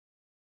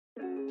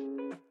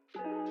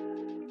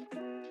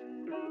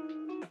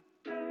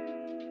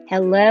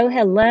Hello,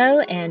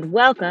 hello, and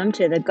welcome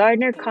to the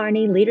Gardner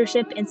Carney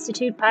Leadership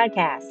Institute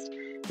podcast.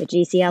 The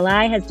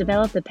GCLI has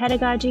developed a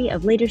pedagogy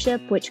of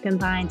leadership which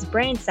combines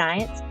brain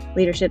science,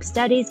 leadership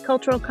studies,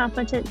 cultural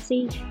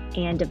competency,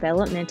 and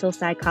developmental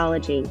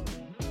psychology.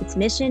 Its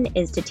mission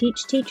is to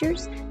teach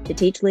teachers to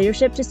teach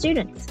leadership to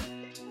students.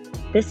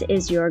 This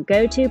is your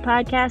go-to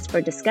podcast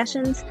for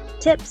discussions,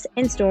 tips,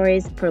 and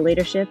stories for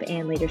leadership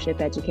and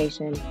leadership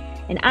education.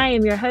 And I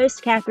am your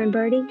host, Catherine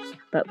Birdie,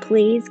 but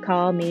please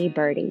call me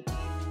Birdie.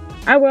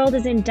 Our world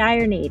is in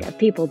dire need of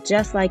people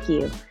just like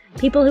you,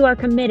 people who are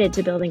committed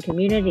to building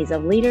communities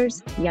of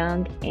leaders,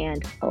 young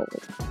and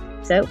old.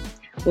 So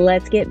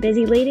let's get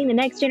busy leading the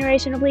next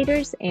generation of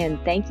leaders, and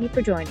thank you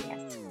for joining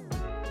us.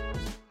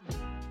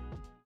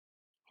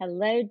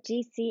 Hello,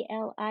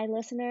 GCLI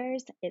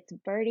listeners. It's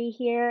Birdie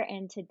here,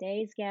 and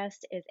today's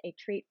guest is a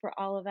treat for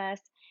all of us.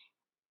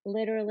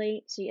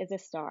 Literally, she is a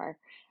star.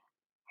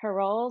 Her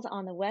roles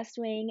on The West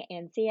Wing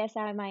and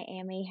CSI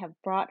Miami have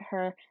brought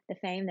her the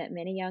fame that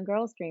many young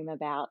girls dream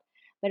about.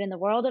 But in the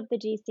world of the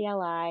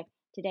GCLI,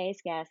 today's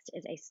guest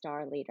is a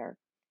star leader.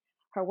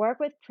 Her work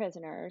with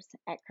prisoners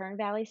at Kern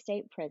Valley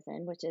State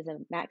Prison, which is a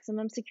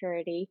maximum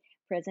security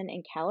prison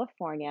in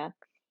California,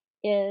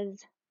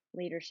 is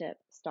leadership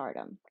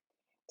stardom.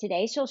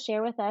 Today, she'll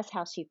share with us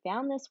how she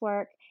found this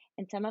work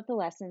and some of the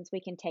lessons we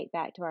can take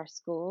back to our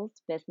schools,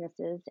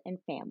 businesses, and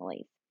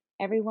families.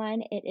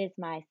 Everyone, it is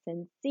my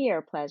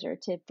sincere pleasure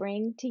to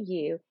bring to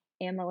you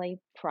Emily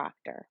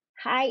Procter.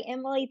 Hi,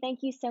 Emily. Thank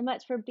you so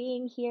much for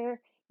being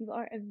here. You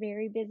are a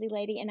very busy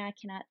lady, and I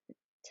cannot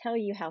tell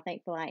you how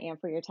thankful I am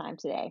for your time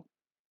today.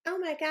 Oh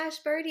my gosh,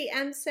 Birdie,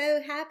 I'm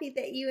so happy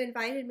that you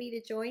invited me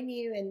to join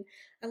you. And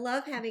I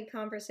love having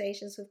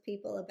conversations with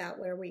people about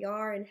where we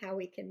are and how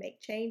we can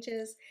make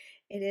changes.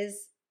 It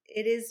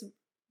is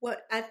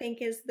what I think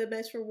is the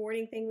most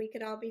rewarding thing we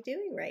could all be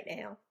doing right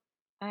now.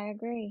 I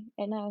agree.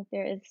 And no,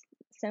 there is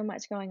so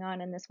much going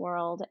on in this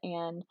world,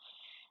 and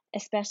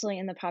especially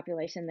in the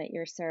population that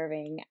you're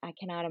serving, I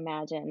cannot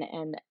imagine.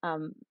 And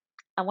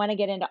I want to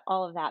get into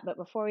all of that. But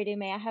before we do,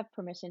 may I have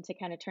permission to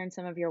kind of turn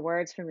some of your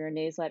words from your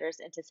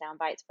newsletters into sound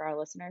bites for our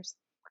listeners?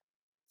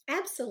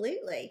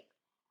 Absolutely.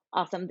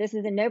 Awesome. This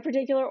is in no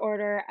particular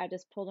order. I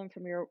just pulled them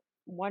from your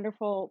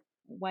wonderful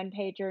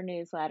one-pager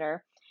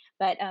newsletter.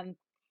 But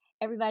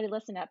everybody,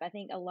 listen up. I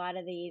think a lot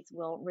of these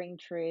will ring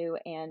true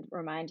and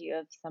remind you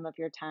of some of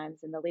your times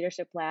in the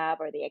leadership lab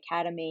or the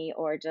academy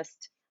or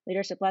just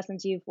leadership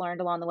lessons you've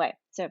learned along the way.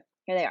 So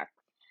here they are.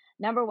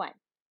 Number one,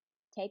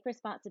 take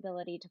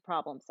responsibility to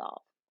problem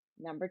solve.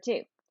 Number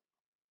two,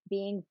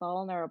 being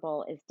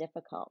vulnerable is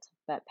difficult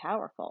but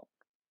powerful.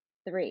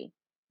 3,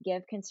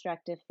 give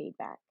constructive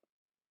feedback.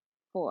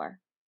 4,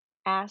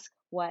 ask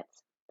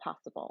what's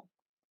possible.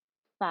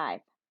 5,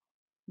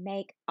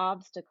 make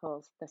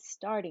obstacles the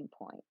starting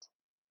point.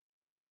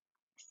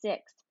 6,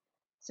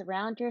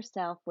 surround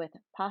yourself with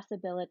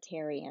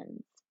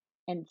possibilitarians.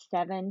 And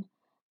 7,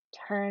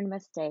 turn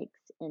mistakes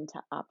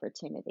into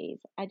opportunities.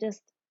 I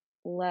just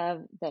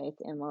love this,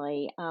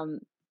 Emily.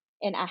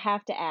 And I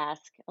have to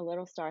ask, a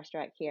little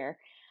starstruck here,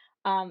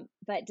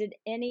 but did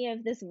any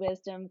of this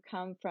wisdom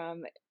come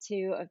from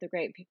two of the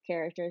great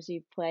characters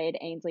you've played,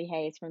 Ainsley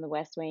Hayes from The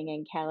West Wing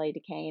and Kelly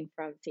DeCane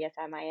from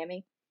CSI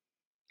Miami?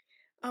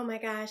 Oh my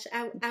gosh,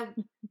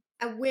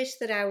 I wish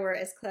that I were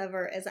as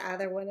clever as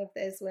either one of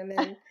those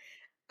women.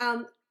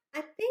 Um,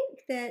 I think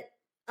that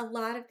a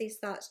lot of these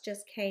thoughts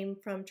just came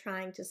from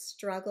trying to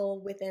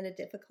struggle within a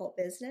difficult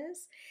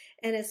business,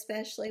 and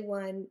especially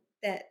one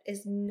that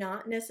is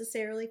not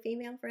necessarily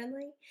female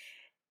friendly.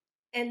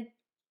 And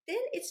then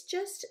it's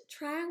just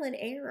trial and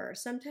error.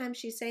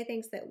 Sometimes you say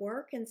things that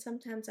work, and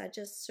sometimes I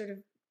just sort of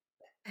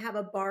have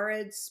a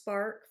borrowed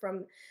spark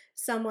from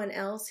someone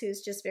else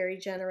who's just very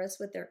generous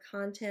with their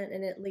content,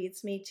 and it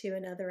leads me to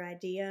another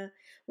idea.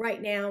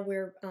 Right now,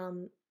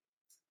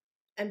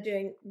 I'm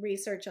doing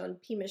research on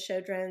Pima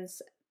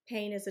Chodron's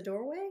Pain as a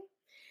Doorway,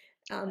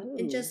 and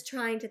Oh, just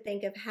trying to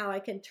think of how I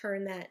can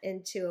turn that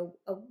into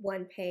a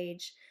one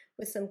page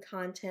with some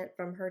content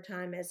from her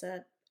time as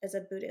a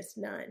Buddhist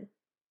nun.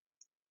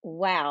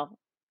 wow.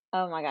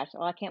 Oh my gosh.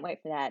 Well, I can't wait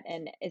for that.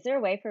 And is there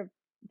a way for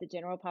the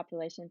general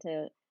population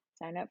to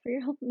sign up for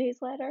your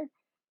newsletter?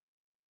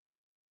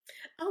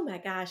 Oh my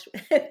gosh,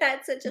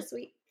 that's such a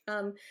sweet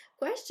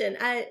question.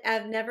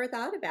 I've never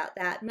thought about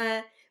that.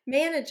 My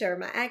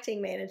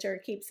acting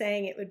manager, keeps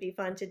saying it would be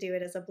fun to do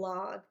it as a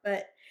blog,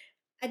 but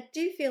I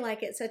do feel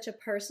like it's such a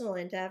personal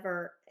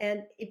endeavor.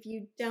 And if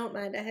you don't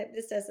mind, I hope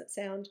this doesn't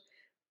sound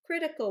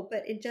critical,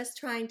 but in just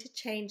trying to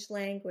change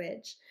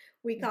language,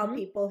 we call Hmm.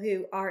 people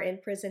who are in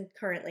prison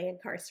currently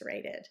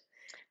incarcerated.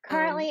 Um,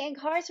 Currently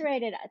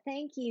incarcerated.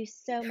 Thank you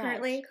so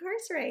Currently much.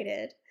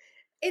 incarcerated.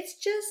 It's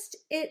just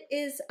it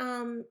is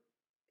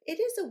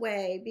a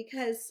way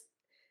because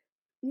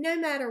no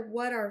matter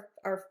what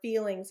our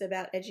feelings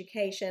about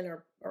education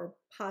or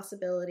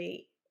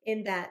possibility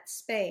in that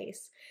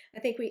space, I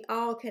think we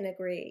all can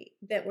agree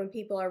that when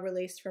people are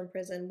released from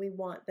prison, we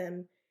want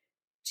them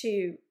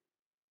to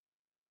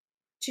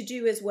to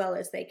do as well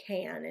as they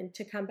can and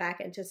to come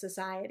back into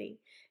society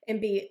and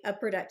be a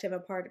part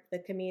of the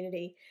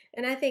community.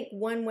 And I think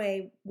one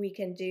way we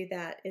can do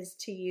that is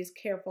to use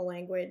careful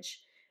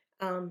language.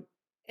 Um,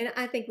 and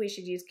I think we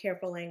should use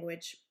careful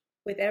language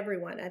with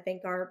everyone. I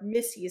think our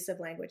misuse of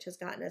language has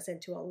gotten us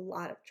into a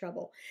lot of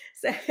trouble.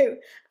 So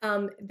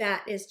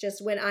that is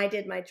just when I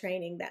did my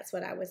training, that's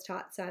what I was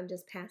taught. So I'm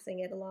just passing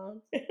it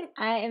along.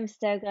 I am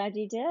so glad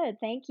you did.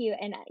 Thank you.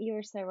 And you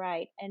were so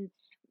right. And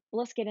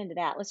let's get into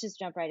that. Let's just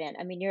jump right in.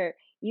 I mean,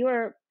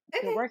 you're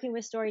Okay. working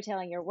with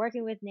storytelling, you're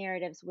working with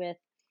narratives with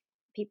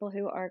people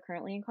who are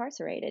currently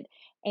incarcerated.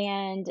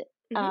 And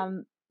hmm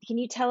um, can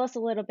you tell us a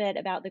little bit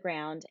about the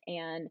ground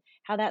and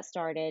how that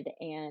started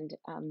and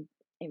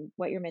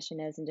what your mission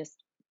is and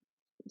just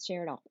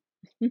share it all?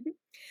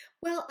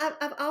 Well,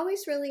 I've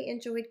always really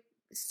enjoyed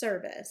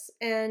service.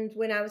 And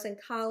when I was in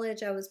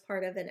college, I was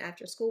part of an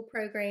after school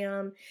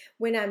program.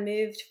 When I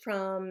moved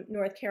from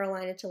North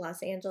Carolina to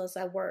Los Angeles,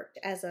 I worked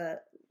as a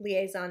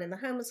liaison in the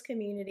homeless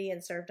community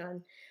and served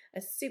on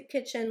a soup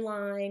kitchen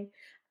line.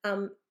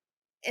 Um,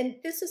 and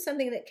this was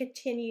something that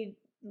continued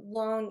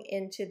long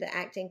into the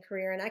acting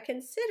career. And I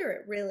consider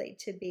it really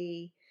to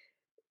be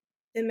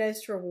the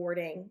most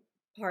rewarding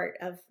part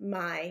of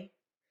my,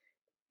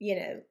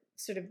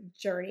 sort of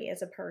journey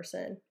as a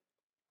person.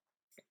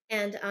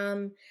 And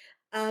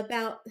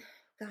about,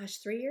 gosh,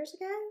 3 years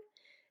ago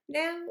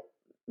now,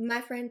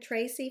 my friend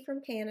Tracy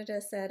from Canada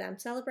said, I'm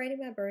celebrating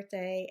my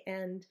birthday,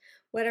 and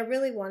what I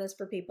really want is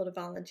for people to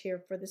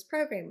volunteer for this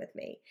program with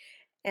me.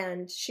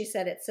 And she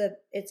said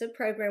it's a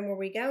program where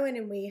we go in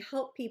and we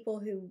help people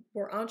who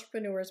were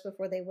entrepreneurs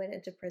before they went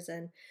into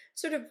prison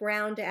sort of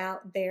round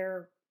out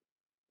their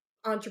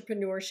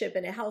entrepreneurship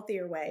in a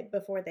healthier way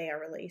before they are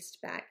released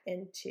back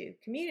into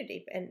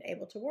community and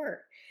able to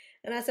work.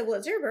 And I said, "Well,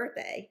 it's your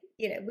birthday.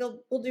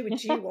 We'll do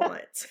what you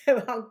want.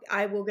 So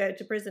I will go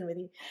to prison with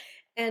you."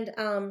 And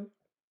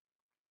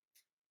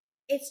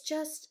it's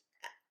just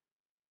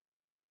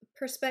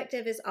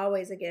perspective is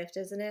always a gift,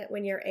 isn't it?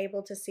 When you're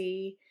able to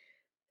see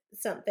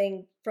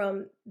something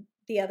from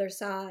the other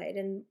side.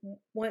 And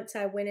once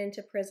I went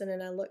into prison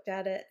and I looked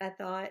at it, I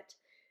thought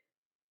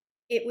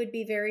it would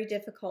be very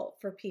difficult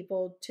for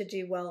people to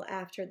do well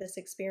after this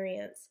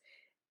experience.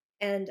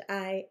 And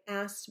I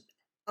asked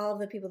all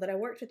the people that I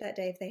worked with that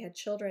day if they had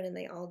children, and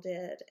they all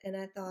did. And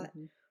I thought,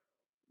 Hmm.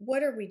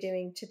 what are we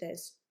doing to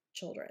those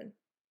children?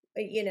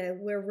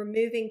 We're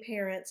removing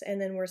parents and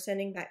then we're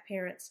sending back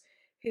parents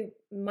who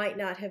might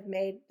not have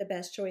made the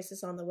best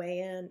choices on the way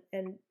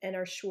in and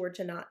are sure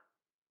to not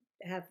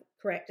have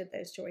corrected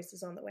those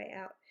choices on the way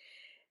out.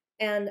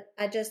 And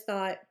I just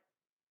thought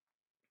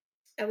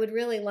I would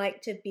really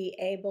like to be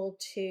able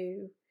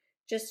to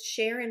just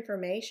share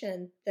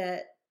information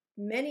that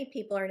many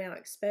people are now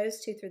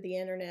exposed to through the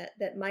internet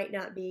that might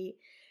not be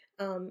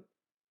um,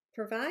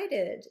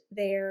 provided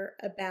there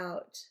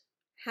about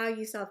how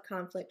you solve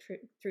conflict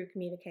through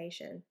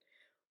communication,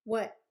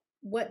 what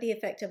the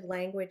effect of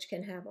language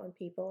can have on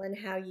people, and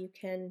how you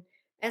can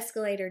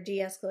escalate or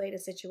de-escalate a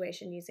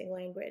situation using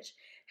language,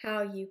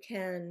 how you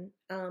can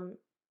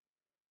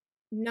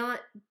not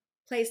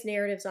place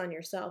narratives on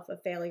yourself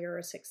of failure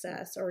or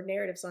success or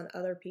narratives on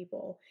other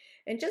people,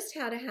 and just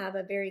how to have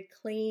a very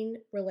clean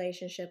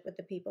relationship with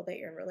the people that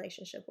you're in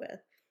relationship with.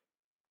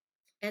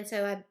 And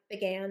so I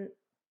began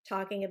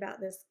talking about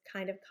this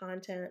kind of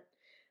content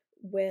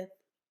with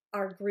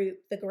our group,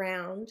 The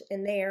Ground,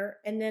 in there.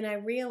 And then I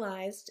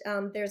realized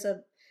there's a,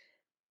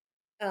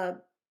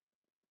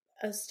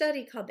 a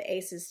study called the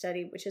ACEs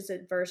study, which is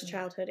adverse Yeah.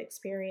 childhood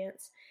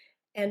experience.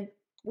 And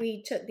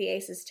we took the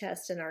ACEs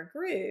test in our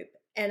group,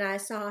 and I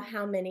saw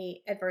how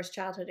many adverse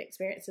childhood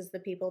experiences the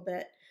people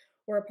that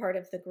were a part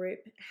of the group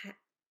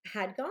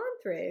had gone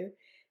through.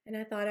 And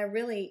I thought I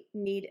really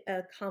need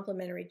a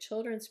complementary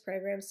children's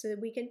program so that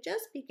we can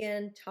just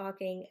begin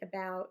talking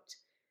about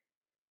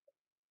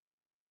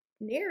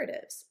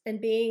narratives and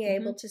being Hmm.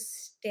 able to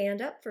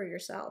stand up for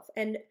yourself.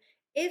 And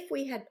if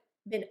we had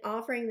been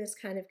offering this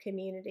kind of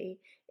community,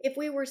 if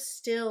we were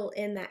still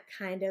in that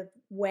kind of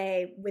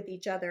way with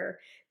each other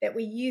that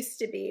we used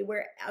to be,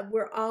 where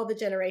all the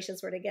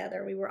generations were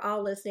together, we were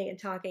all listening and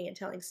talking and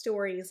telling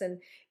stories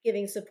and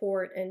giving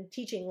support and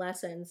teaching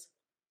lessons,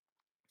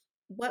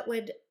 what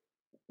would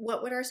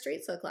our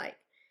streets look like?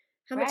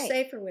 How much Right.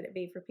 safer would it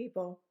be for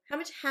people? How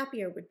much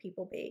happier would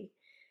people be?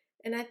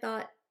 And I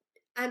thought,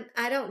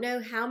 I don't know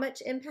how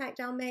much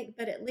impact I'll make,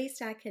 but at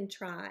least I can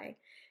try.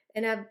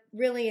 And I've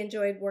really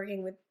enjoyed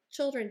working with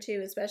children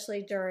too,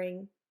 especially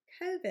during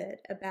COVID,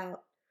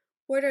 about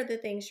what are the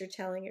things you're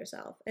telling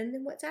yourself, and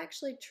then what's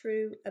actually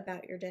true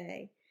about your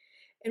day.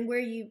 And where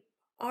you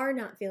are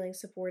not feeling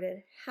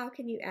supported, how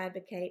can you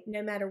advocate,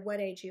 no matter what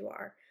age you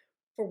are,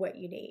 for what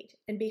you need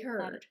and be That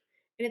heard?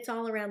 And it's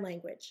all around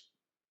language.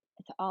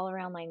 it's all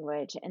around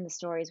language and the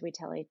stories we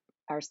tell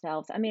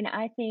ourselves. I mean,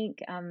 I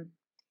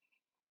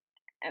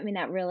mean,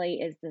 that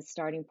really is the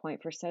starting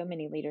point for so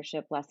many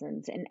leadership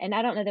lessons. And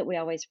I don't know that we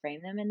always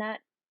frame them in that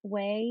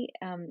way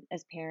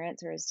as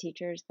parents or as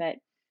teachers, but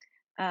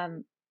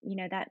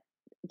that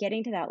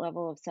getting to that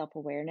level of self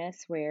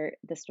awareness where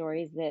the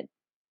stories that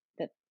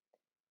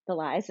the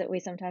lies that we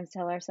sometimes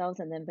tell ourselves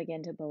and then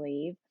begin to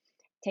believe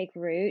take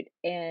root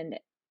and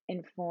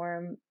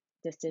inform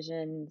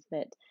decisions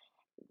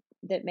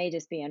that may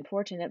just be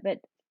unfortunate. But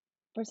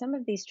for some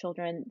of these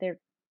children,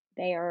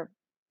 they are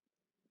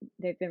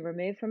they've been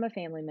removed from a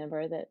family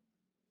member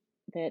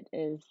that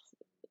is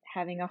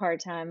having a hard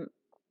time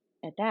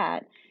at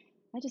that.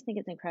 I just think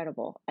it's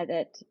incredible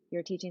that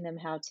you're teaching them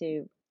how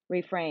to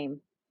reframe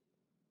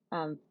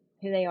um,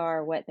 who they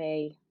are, what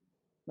they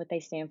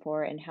stand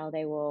for, and how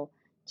they will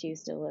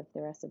choose to live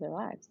the rest of their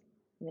lives.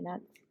 I mean,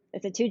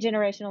 it's a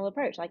two-generational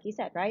approach, like you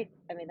said, right?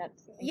 I mean,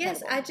 that's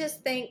Yes, incredible. I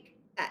just think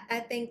I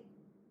think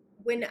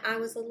when I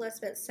was little, I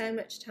spent so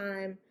much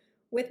time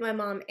with my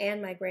mom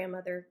and my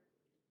grandmother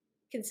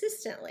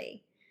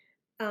consistently,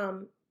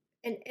 um,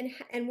 and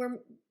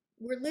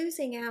we're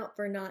losing out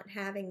for not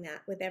having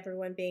that with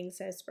everyone being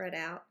so spread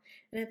out.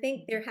 And I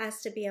think Mhm. there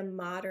has to be a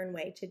modern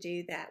way to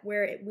do that,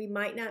 where we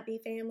might not be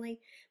family,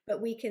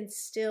 but we can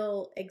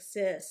still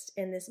exist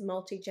in this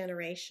multi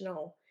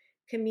generational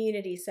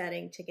community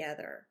setting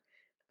together.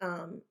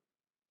 Um,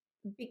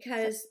 So,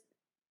 because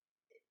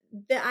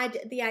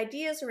the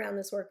ideas around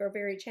this work are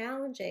very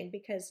challenging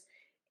because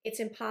it's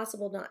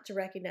impossible not to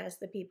recognize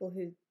the people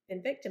who've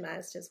been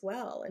victimized as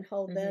well and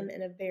hold them mhm,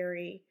 in a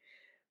very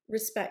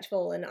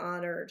respectful and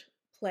honored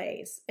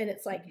place. And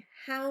it's like, mhm.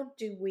 how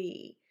do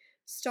we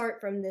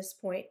start from this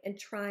point and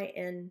try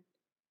and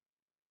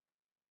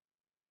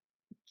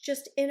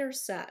just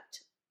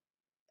intercept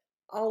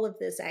all of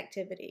this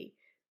activity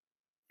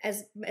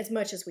as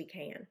much as we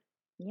can?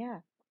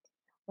 Yeah.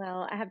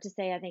 Well, I have to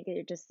say, I think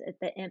it just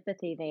the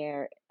empathy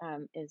there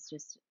is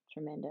just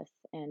tremendous,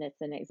 and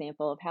it's an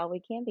example of how we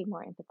can be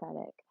more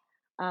empathetic,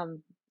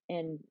 um,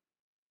 and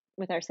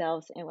with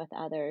ourselves and with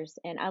others.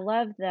 And I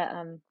love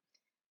the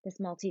this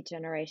multi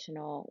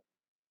generational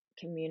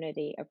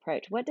community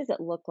approach. What does it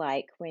look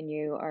like when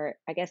you are?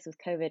 I guess with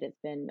COVID, it's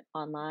been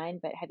online,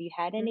 but have you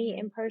had any Mm-hmm.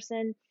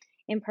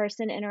 in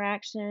person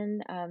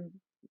interaction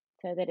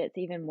so that it's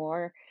even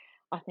more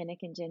authentic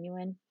and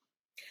genuine?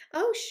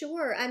 Oh,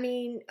 sure. I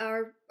mean,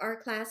 our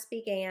class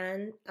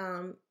began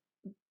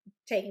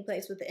taking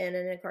place within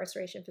an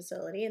incarceration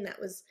facility, and that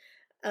was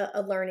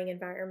a learning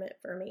environment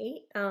for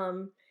me.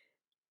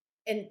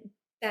 And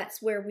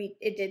that's where we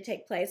it did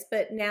take place.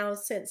 But now,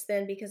 since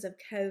then, because of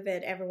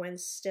COVID,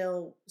 everyone's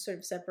still sort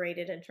of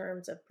separated in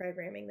terms of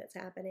programming that's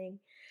happening.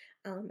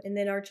 And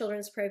then our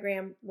children's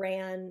program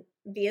ran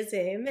via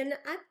Zoom, and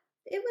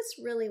it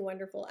was really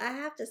wonderful. I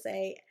have to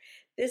say,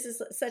 this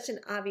is such an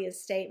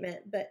obvious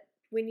statement, but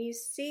when you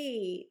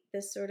see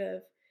this sort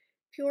of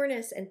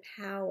pureness and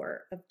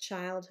power of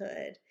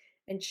childhood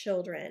and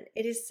children,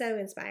 it is so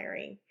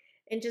inspiring.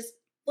 And just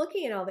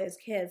looking at all those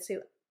kids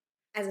who,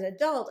 as an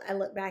adult, I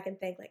look back and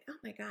think like, oh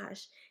my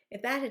gosh,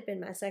 if that had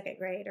been my second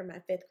grade or my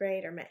fifth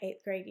grade or my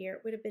eighth grade year,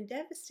 it would have been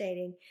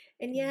devastating.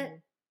 And yet,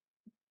 Mhm.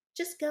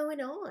 just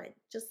going on,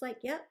 just like,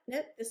 yep,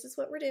 nope, this is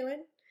what we're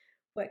doing.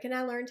 What can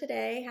I learn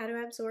today? How do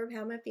I absorb?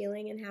 How am I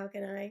feeling? And how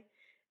can I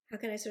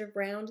sort of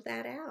round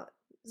that out?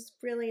 It's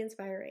really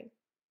inspiring.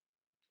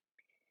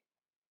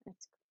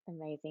 That's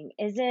amazing.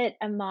 Is it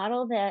a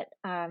model that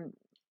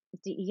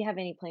do you have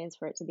any plans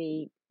for it to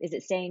be? Is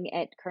it staying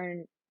at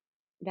Kern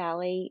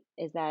Valley?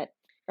 Is that,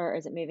 or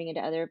is it moving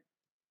into other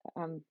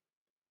um,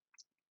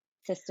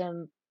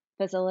 system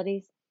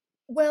facilities?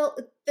 Well,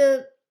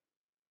 the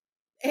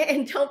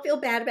and don't feel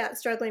bad about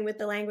struggling with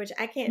the language.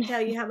 I can't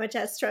tell you how much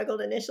I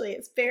struggled initially.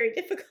 It's very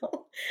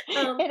difficult.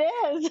 Um, It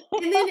is.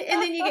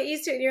 and then you get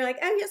used to it and you're like,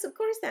 oh yes, of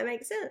course that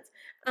makes sense.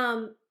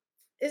 Um,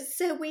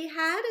 so we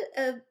had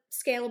a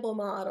scalable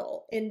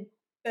model in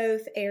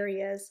both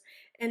areas,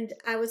 and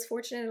I was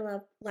fortunate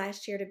enough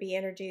last year to be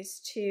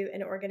introduced to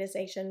an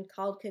organization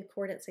called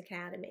Concordance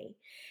Academy.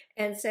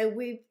 And so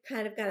we've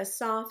kind of got a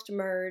soft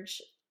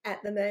merge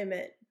at the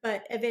moment,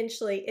 but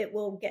eventually it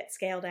will get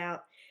scaled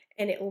out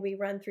and it will be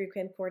run through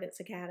Concordance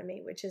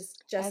Academy, which is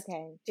just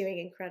Okay. doing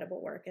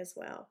incredible work as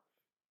well.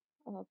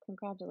 Well,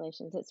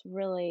 congratulations. It's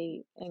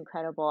really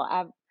incredible.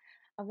 I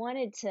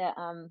wanted to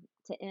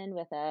end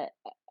with a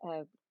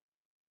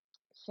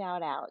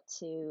shout out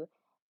to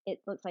it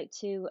looks like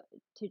two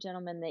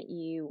gentlemen that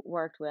you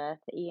worked with,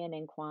 Ian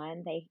and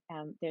Quan. They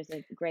there's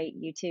a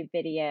great YouTube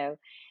video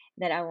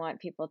that I want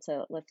people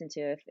to listen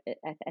to.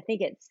 If I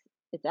think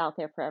it's out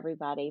there for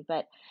everybody,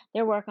 but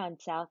their work on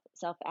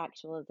self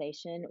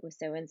actualization was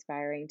so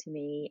inspiring to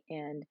me,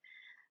 and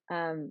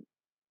um,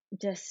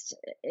 just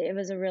it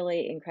was a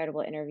really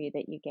incredible interview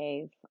that you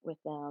gave with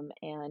them.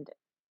 And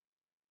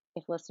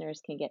if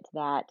listeners can get to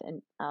that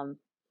and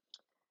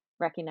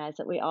recognize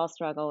that we all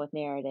struggle with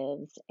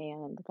narratives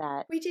and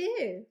that We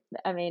do.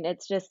 I mean,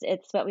 it's just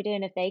it's what we do,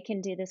 and if they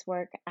can do this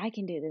work, I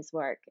can do this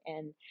work,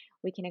 and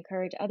we can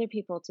encourage other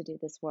people to do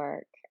this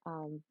work.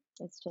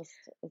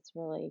 It's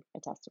really a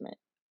testament.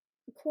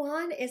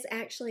 Quan is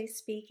actually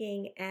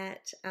speaking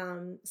at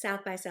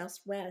South by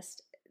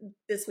Southwest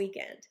this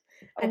weekend.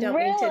 I don't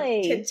mean to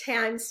Really?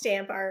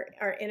 timestamp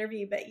our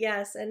interview, but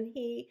yes, and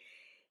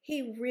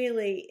he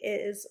really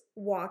is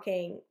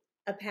walking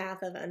a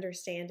path of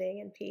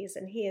understanding and peace,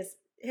 and he is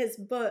his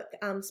book,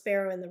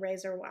 Sparrow and the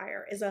Razor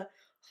Wire, is a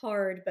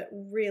hard but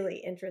really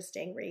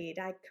interesting read.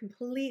 I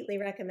completely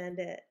recommend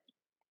it.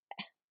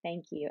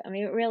 Thank you. I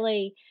mean, it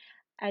really,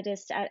 how did,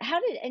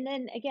 and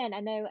then again,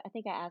 I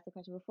think I asked the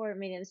question before. I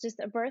mean, it was just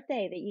a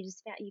birthday that you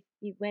just found,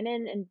 you went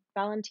in and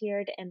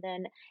volunteered. And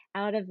then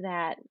out of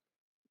that,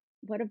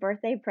 what a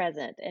birthday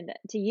present. And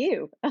to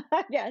you,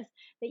 I guess,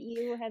 that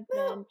you have been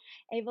Well,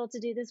 able to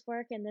do this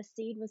work and the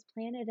seed was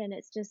planted and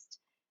it's just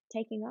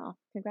taking off.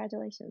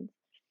 Congratulations.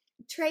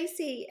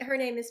 Tracy, her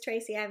name is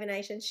Tracy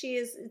Avanation. She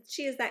is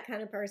that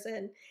kind of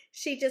person.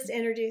 She just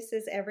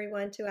introduces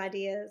everyone to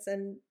ideas,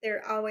 and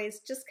they're always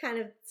just kind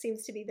of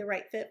seems to be the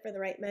right fit for the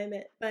right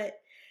moment. But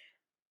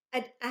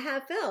I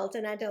have felt,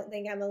 and I don't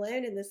think I'm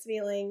alone in this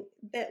feeling,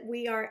 that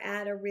we are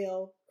at a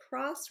real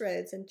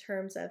crossroads in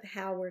terms of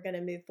how we're going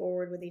to move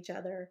forward with each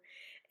other,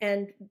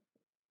 and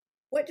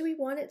what do we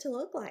want it to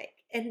look like.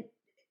 And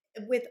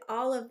with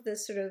all of the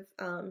sort of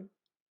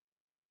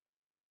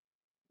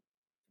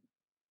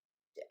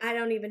I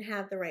don't even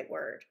have the right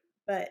word,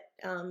 but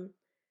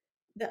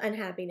the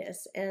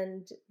unhappiness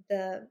and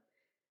the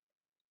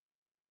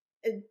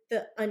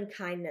the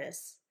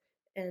unkindness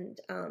and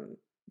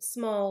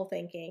small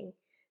thinking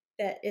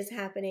that is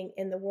happening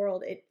in the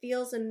world, it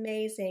feels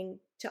amazing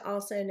to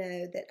also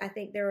know that I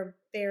think there are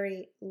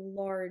very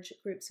large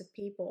groups of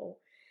people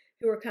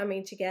who are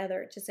coming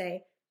together to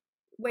say,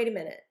 wait a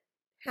minute,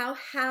 how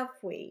have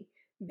we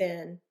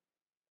been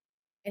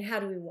and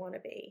how do we want to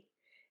be?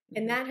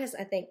 And Hmm. that has,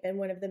 I think, been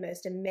one of the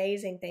most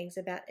amazing things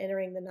about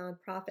entering the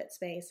nonprofit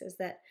space is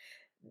that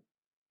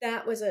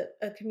that was a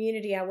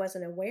community I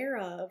wasn't aware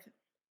of.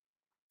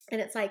 And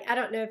it's like, I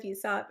don't know if you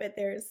saw it, but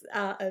there's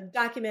a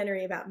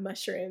documentary about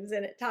mushrooms,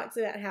 and it talks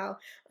about how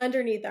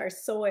underneath our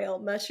soil,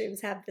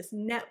 mushrooms have this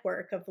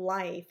network of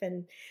life,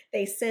 and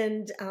they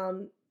send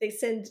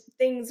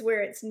things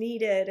where it's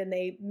needed, and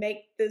they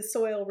make the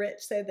soil rich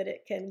so that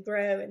it can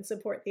grow and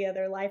support the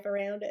other life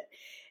around it.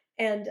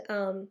 And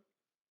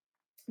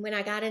when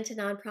I got into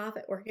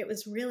nonprofit work, it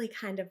was really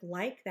kind of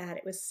like that.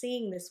 It was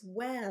seeing this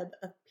web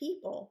of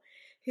people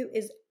who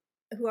is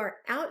who are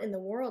out in the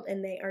world,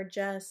 and they are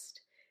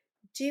just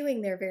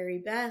doing their very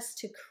best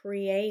to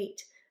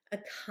create a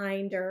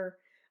kinder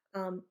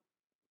um,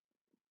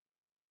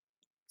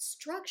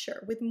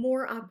 structure with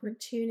more Hmm.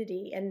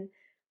 opportunity. And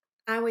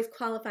I always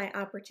qualify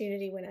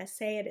opportunity when I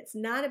say it. It's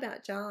not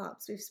about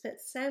jobs. We've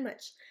spent so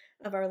much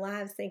of our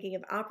lives thinking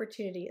of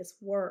opportunity as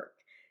work.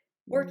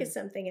 Work Hmm. is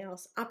something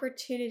else.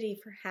 Opportunity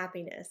for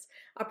happiness,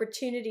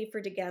 opportunity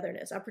for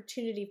togetherness,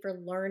 opportunity for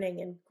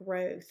learning and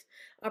growth,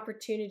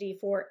 opportunity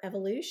for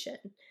evolution.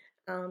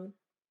 Um,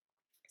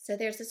 So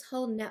there's this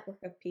whole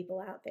network of people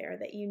out there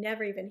that you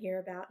never even hear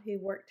about who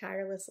work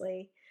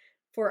tirelessly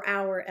for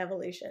our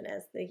evolution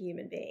as the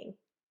human being.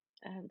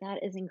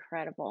 That is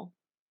incredible.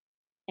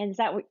 And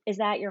is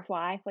that your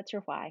why? What's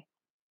your why?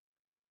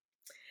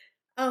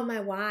 Oh,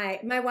 my why.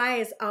 My why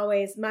is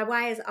always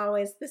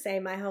the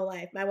same my whole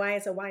life. My why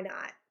is a why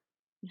not?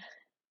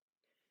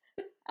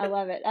 I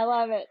love it. I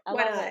love it. I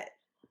Why love it. not?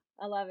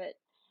 I love it.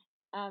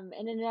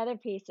 And another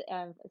piece,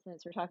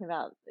 since we're talking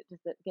about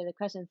just the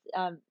questions,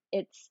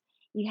 it's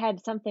you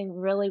had something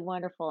really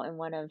wonderful in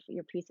one of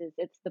your pieces.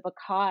 It's the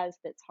because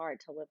that's hard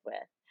to live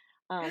with.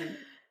 Um,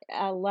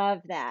 I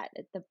love that.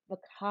 The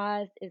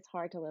because is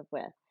hard to live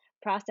with.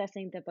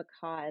 Processing the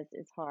because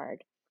is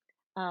hard.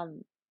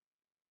 Um,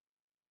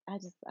 I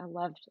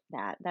loved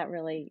that. That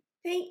really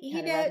Think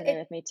you kind of know resonated it.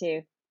 with me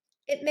too.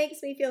 It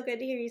makes me feel good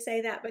to hear you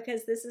say that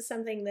because this is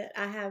something that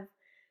I have.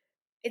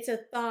 It's a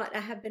thought I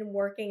have been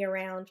working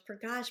around for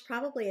gosh,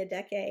 probably a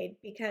decade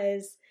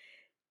because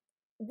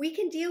we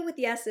can deal with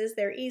yeses,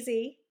 they're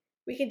easy.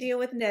 We can deal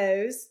with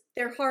nos,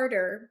 they're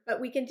harder,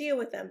 but we can deal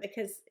with them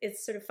because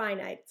it's sort of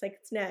finite. It's like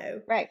it's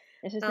no. Right.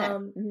 It's just no.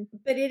 Um, Hmm.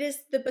 but it is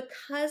the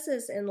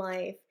becauses in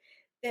life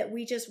that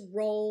we just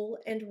roll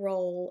and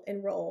roll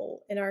and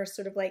roll in our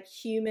sort of like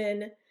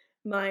human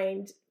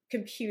mind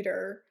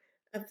computer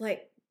of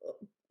like,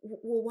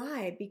 well,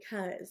 why?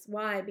 Because,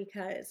 why?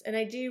 Because. And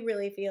I do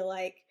really feel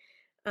like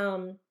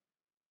um,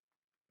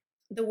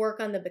 the work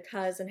on the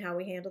because and how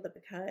we handle the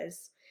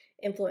because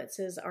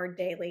influences our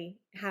daily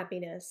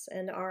happiness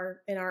and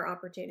our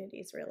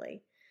opportunities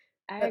really.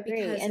 I But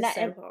agree, because and is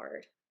so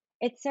hard.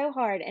 it's so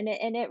hard, and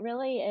it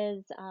really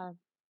is.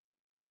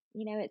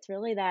 It's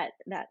really that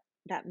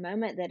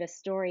moment that a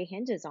story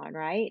hinges on,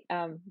 right?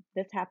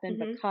 This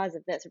happened Hmm. because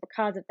of this or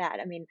because of that.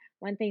 I mean,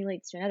 one thing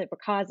leads to another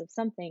because of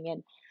something,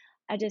 and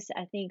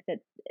I think that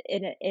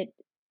it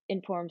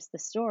informs the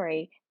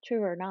story,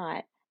 true or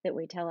not, that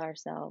we tell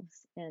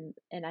ourselves, and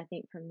I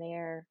think from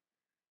there,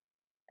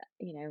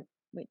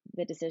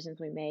 the decisions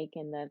we make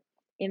and the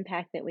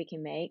impact that we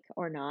can make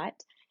or not,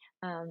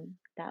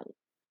 that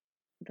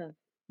the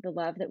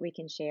love that we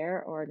can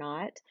share or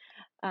not.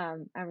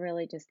 I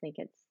really just think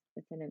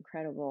it's an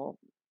incredible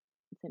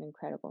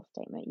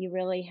statement. You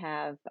really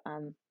have,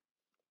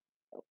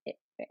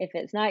 if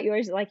it's not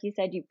yours, like you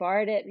said, you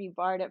borrowed it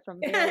from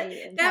very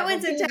That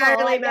intelligent one's people.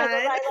 entirely Like that's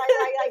mine.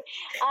 right.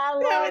 I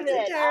That love one's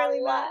it.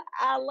 entirely mine.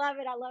 I love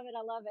it. I love it.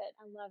 I love it.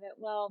 I love it.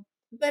 Well,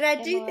 But I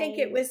do think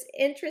it Emily. was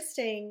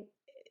interesting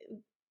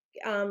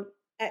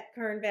at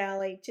Kern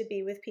Valley to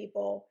be with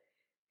people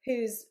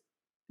whose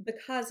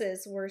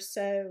becauses were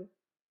so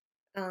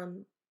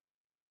um,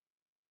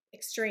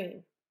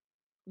 extreme.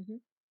 Hmm.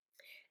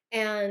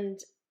 And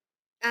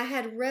I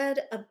had read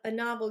a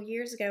novel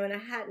years ago and I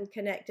hadn't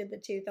connected the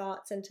two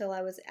thoughts until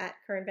I was at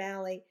Kern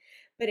Valley,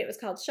 but it was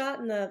called Shot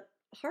in the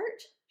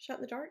Heart, Shot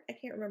in the Dark. I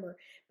can't remember,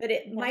 but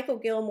Okay. Michael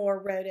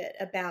Gilmore wrote it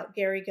about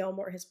Gary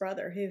Gilmore, his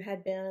brother, who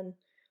had been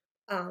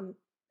um,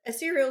 a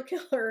serial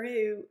killer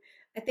who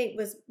I think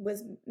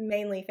was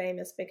mainly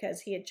famous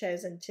because he had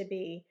chosen to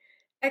be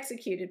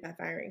executed by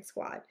firing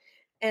squad.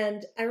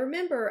 And I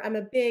remember I'm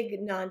a big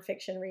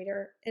nonfiction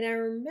reader, and I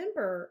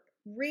remember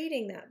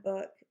reading that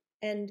book,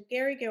 and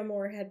Gary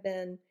Gilmore had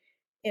been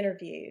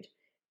interviewed,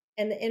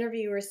 and the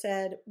interviewer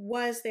said,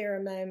 "Was there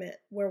a moment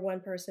where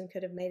one person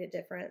could have made a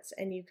difference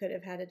and you could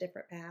have had a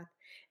different path?"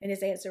 And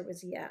his answer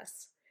was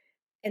yes.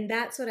 And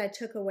that's what I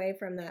took away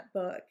from that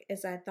book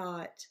is I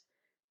thought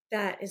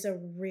that is a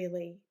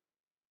really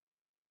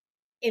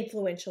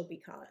influential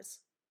because.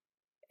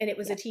 And it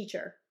was a Yeah.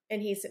 teacher.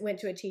 And he went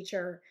to a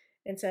teacher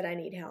and said, "I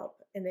need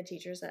help." And the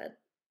teacher said,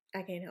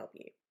 "I can't help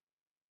you."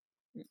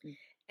 Mm-mm.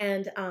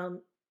 And,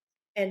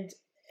 and,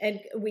 and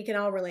we can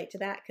all relate to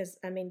that because,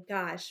 I mean,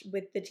 gosh,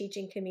 with the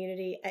teaching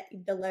community,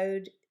 the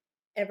load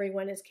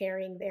everyone is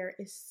carrying there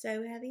is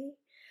so heavy.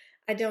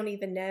 I don't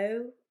even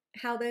know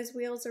how those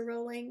wheels are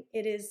rolling.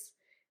 It is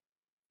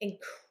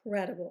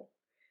incredible.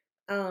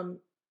 Um,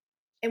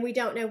 and we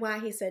don't know why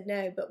he said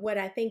no. But what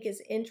I think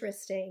is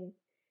interesting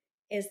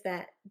is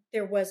that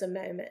there was a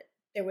moment,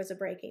 there was a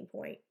breaking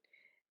point.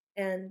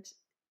 And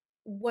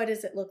what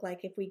does it look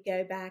like if we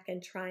go back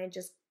and try and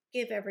just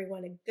give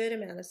everyone a good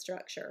amount of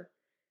structure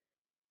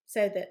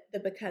so that the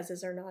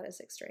becauses are not as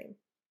extreme?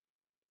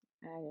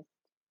 I just,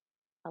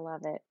 I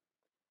love it.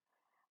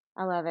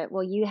 I love it.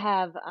 Well, you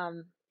have,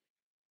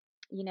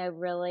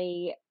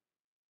 really,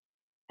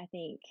 I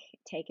think,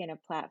 taken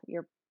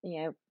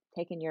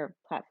taken your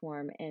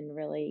platform and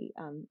really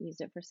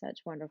used it for such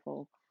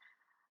wonderful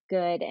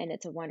good. And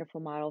it's a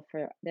wonderful model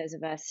for those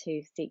of us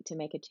who seek to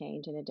make a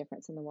change and a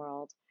difference in the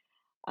world.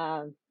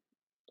 Um,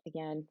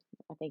 Again,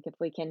 I think if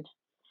we can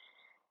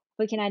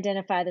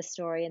identify the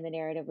story and the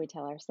narrative we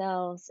tell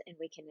ourselves, and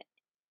we can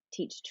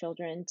teach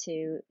children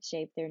to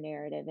shape their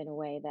narrative in a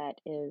way that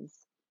is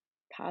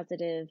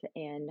positive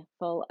and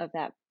full of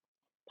that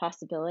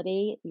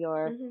possibility,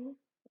 Mm-hmm.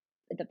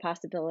 the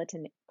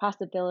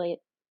possibility,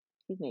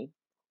 excuse me,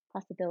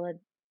 possibility,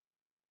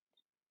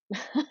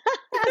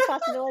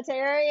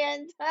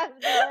 possibilitarians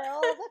of the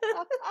world.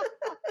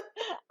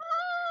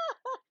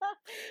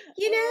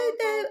 You know, Oh,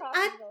 full though, of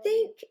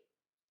possibilities.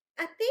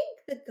 I think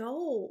the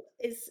goal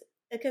is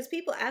because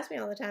people ask me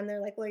all the time,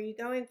 they're like, "Well, are you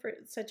going for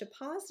such a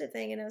positive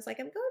thing?" And I was like,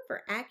 "I'm going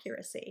for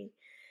accuracy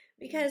Mm,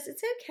 because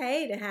it's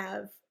okay to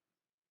have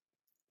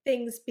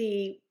things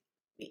be,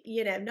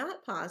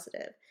 not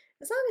positive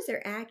as long as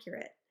they're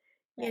accurate."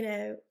 You right.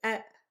 know,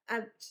 I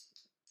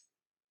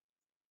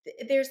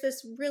there's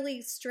this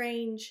really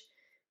strange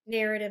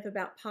narrative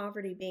about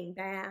poverty being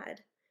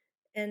bad,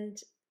 and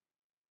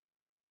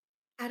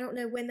I don't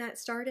know when that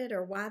started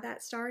or why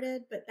that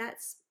started, but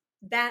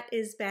that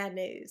is bad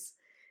news,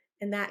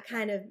 and that Yeah.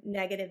 kind of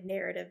negative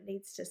narrative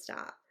needs to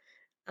stop.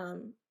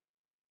 Um,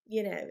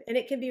 and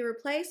it can be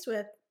replaced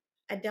with,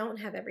 "I don't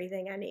have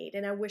everything I need,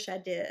 and I wish I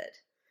did,"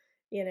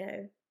 you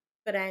know,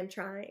 but I am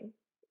trying,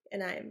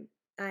 and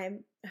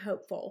I'm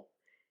hopeful,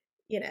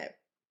 you know,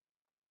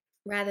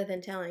 rather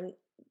than telling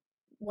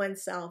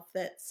oneself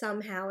that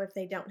somehow if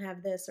they don't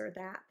have this or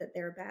that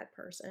they're a bad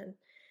person.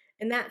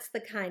 And that's the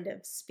kind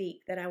of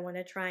speak that I want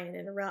to try and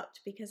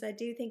interrupt because I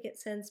do think it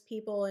sends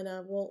people in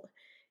a, well,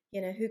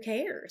 who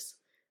cares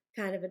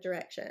kind of a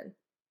direction.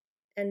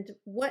 And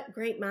what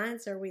great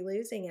minds are we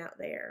losing out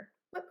there?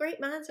 What great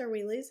minds are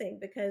we losing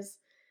because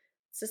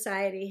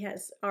society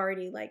has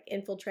already like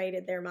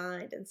infiltrated their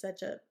mind in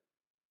such a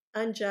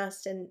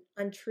unjust and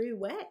untrue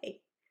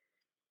way?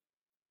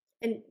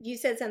 And you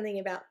said something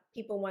about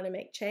people want to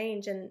make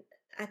change. And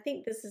I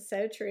think this is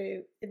so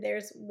true.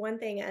 There's one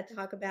thing I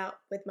talk about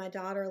with my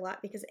daughter a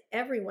lot because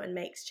everyone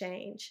makes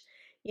change.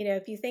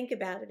 If you think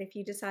about it, if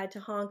you decide to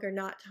honk or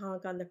not to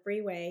honk on the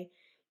freeway,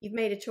 you've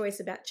made a choice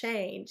about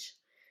change,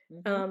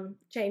 Hmm.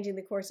 changing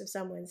the course of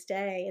someone's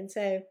day. And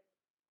so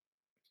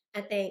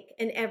I think,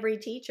 and every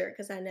teacher,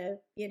 because I know,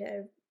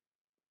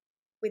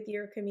 with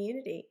your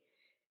community,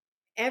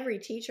 every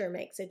teacher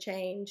makes a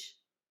change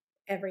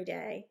every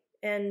day.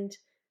 And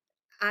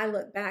I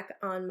look back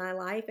on my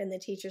life and the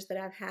teachers that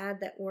I've had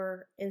that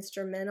were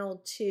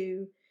instrumental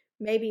to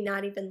maybe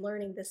not even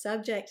learning the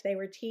subject they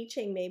were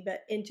teaching me,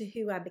 but into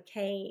who I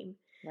became.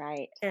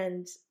 Right.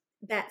 And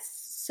that's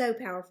so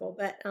powerful.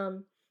 But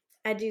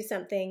I do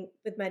something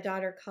with my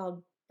daughter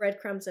called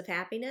Breadcrumbs of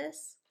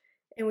Happiness.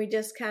 And we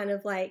just kind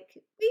of like,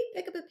 we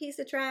pick up a piece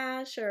of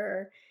trash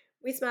or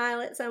we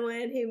smile at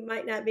someone who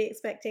might not be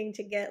expecting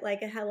to get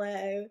like a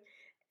hello.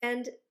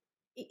 And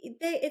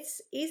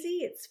it's easy,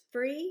 it's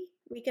free.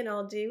 We can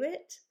all do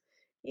it,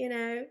 you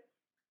know.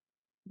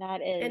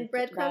 That is And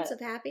breadcrumbs that.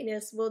 of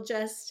happiness will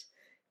just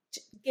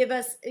give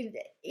us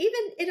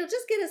it'll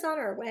just get us on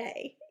our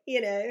way,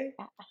 you know.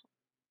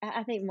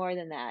 I, I think more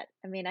than that.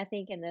 I mean, I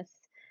think in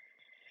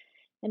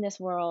this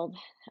world,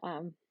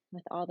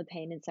 with all the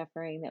pain and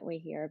suffering that we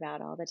hear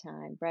about all the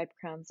time,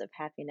 breadcrumbs of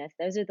happiness.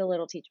 Those are the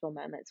little teachable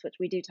moments, which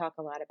we do talk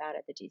a lot about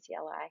at the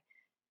GCLI.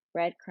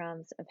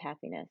 Breadcrumbs of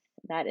happiness.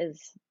 That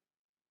is,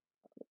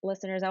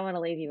 listeners, I want to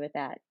leave you with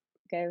that.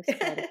 Go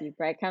spread a few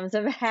breadcrumbs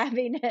of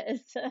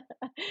happiness.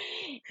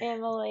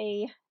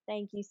 Emily,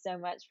 thank you so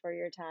much for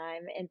your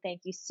time and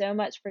thank you so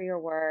much for your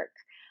work.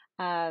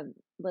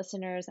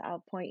 Listeners,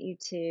 I'll point you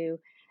to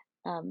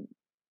um,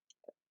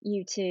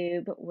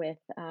 YouTube with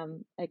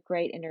a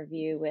great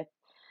interview with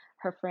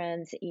her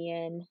friends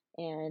Ian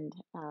and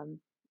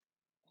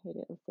who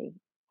did let's see,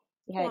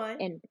 you had Quan,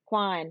 and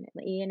Quan,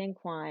 Ian and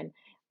Quan.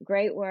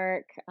 Great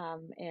work,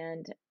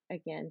 and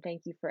again,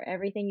 thank you for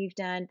everything you've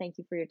done. Thank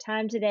you for your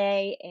time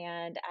today,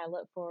 and I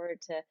look forward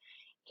to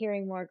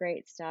hearing more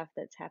great stuff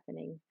that's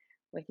happening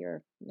with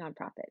your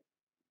nonprofit.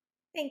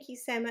 thank you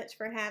so much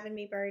for having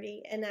me,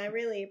 Birdie, and I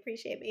really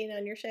appreciate being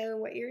on your show and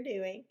what you're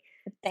doing.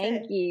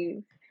 Thank So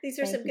you, these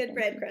are thank some you, good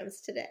thank you.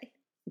 breadcrumbs today.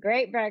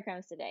 Great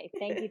breadcrumbs today.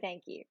 Thank you,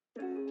 thank you.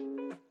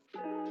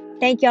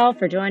 Thank y'all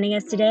for joining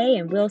us today,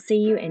 and we'll see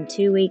you in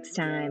 2 weeks'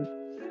 time.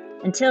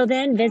 Until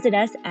then, visit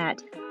us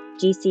at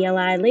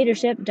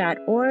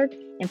gclileadership.org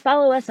and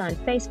follow us on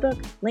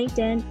Facebook,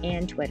 LinkedIn,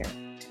 and Twitter.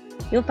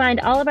 You'll find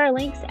all of our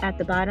links at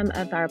the bottom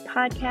of our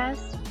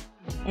podcast.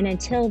 And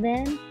until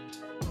then,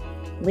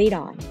 lead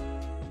on.